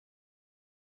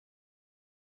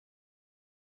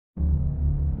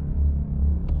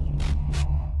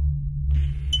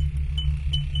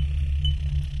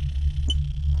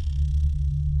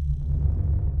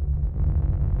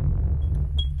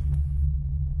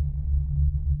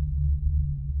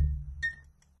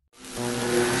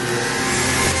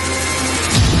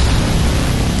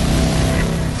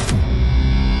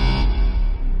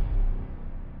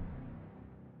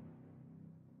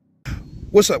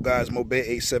What's up, guys?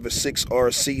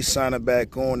 Mobe876RC signing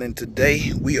back on, and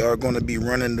today we are going to be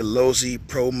running the Losi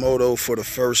Promoto for the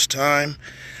first time.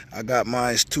 I got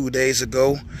mine 2 days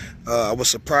ago. I was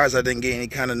surprised I didn't get any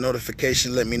kind of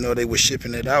notification let me know they were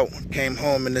shipping it out. Came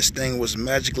home and this thing was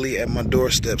magically at my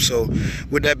doorstep. So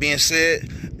with that being said,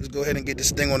 let's go ahead and get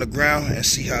this thing on the ground and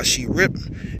see how she rip.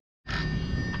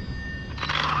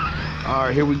 All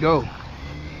right, here we go.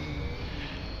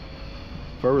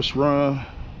 First run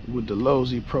with the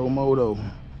Losi Promoto.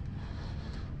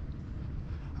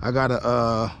 I got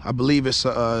a I believe it's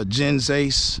a Gens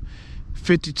Ace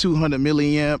 5200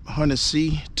 milliamp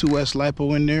 100C 2S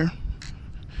lipo in there.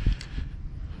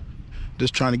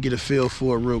 Just trying to get a feel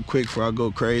for it real quick before I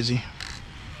go crazy.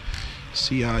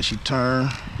 See how she turn.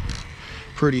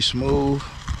 Pretty smooth.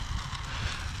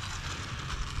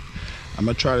 I'm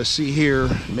gonna try to see here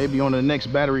maybe on the next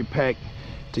battery pack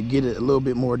to get it a little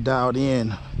bit more dialed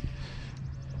in,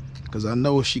 because I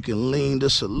know she can lean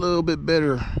just a little bit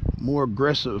better, more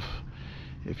aggressive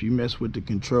if you mess with the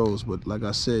controls. But like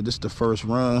I said, this is the first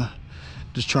run.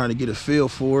 Just trying to get a feel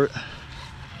for it.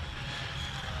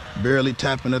 Barely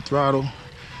tapping the throttle,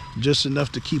 just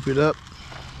enough to keep it up.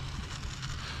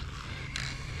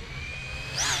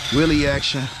 Wheelie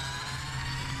action.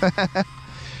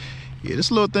 Yeah,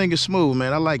 this little thing is smooth,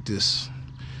 man. I like this.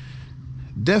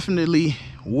 Definitely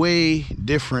way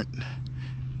different,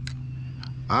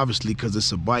 obviously because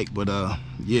it's a bike, but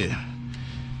yeah,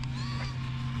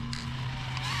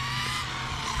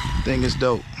 thing is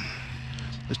dope.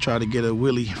 Let's try to get a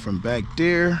wheelie from back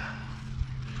there.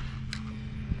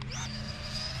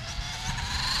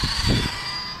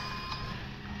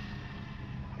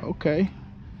 Okay,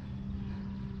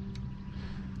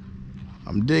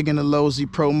 I'm digging the Losi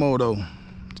Promoto.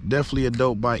 It's definitely a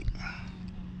dope bike.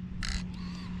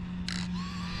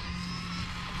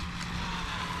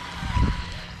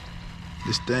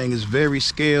 This thing is very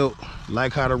scaled,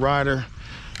 like how the rider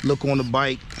look on the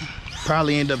bike.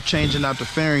 Probably end up changing out the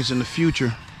fairings in the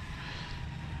future.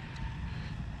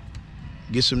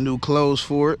 Get some new clothes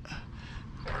for it.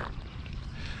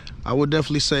 I would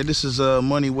definitely say this is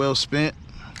money well spent.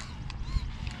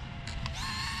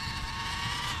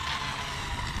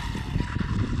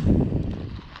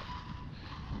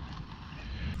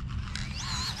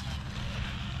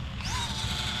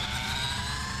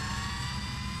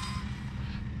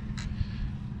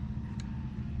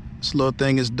 This little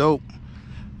thing is dope.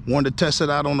 Wanted to test it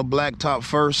out on the black top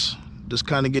first. Just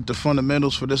kind of get the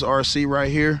fundamentals for this RC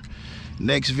right here.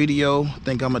 Next video, I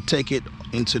think I'm gonna take it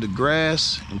into the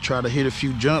grass and try to hit a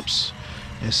few jumps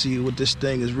and see what this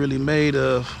thing is really made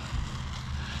of.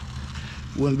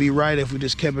 Wouldn't be right if we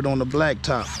just kept it on the black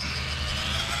top.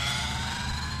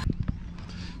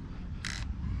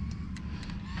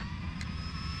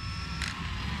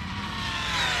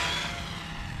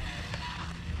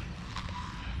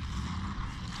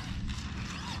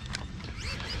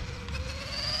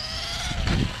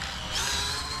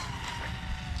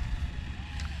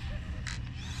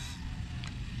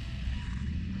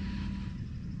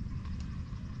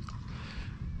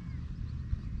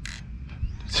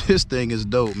 This thing is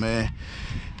dope, man.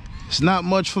 It's not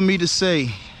much for me to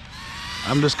say.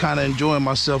 I'm just kind of enjoying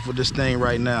myself with this thing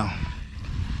right now.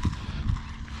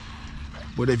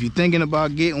 But if you're thinking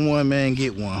about getting one, man,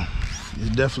 get one.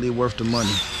 It's definitely worth the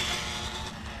money.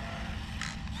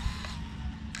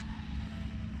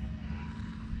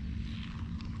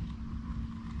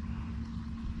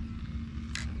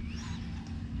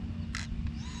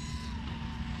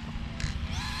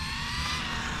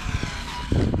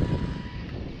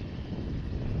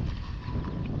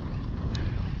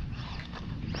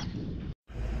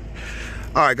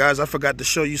 All right, guys, I forgot to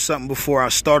show you something before I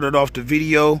started off the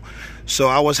video. So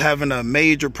I was having a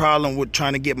major problem with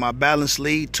trying to get my balance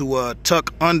lead to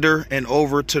tuck under and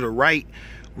over to the right,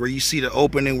 where you see the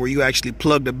opening where you actually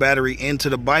plug the battery into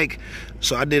the bike.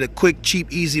 So I did a quick,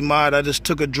 cheap, easy mod. I just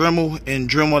took a Dremel and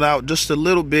dremeled out just a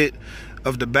little bit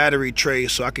of the battery tray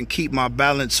so I can keep my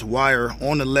balance wire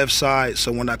on the left side,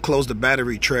 so when I close the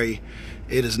battery tray,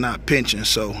 it is not pinching.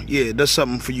 So yeah, that's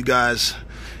something for you guys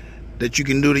that you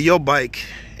can do to your bike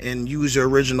and use your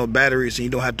original batteries, and you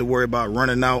don't have to worry about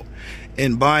running out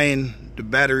and buying the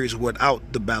batteries without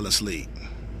the balance lead.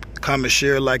 Comment,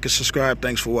 share, like, and subscribe.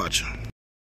 Thanks for watching.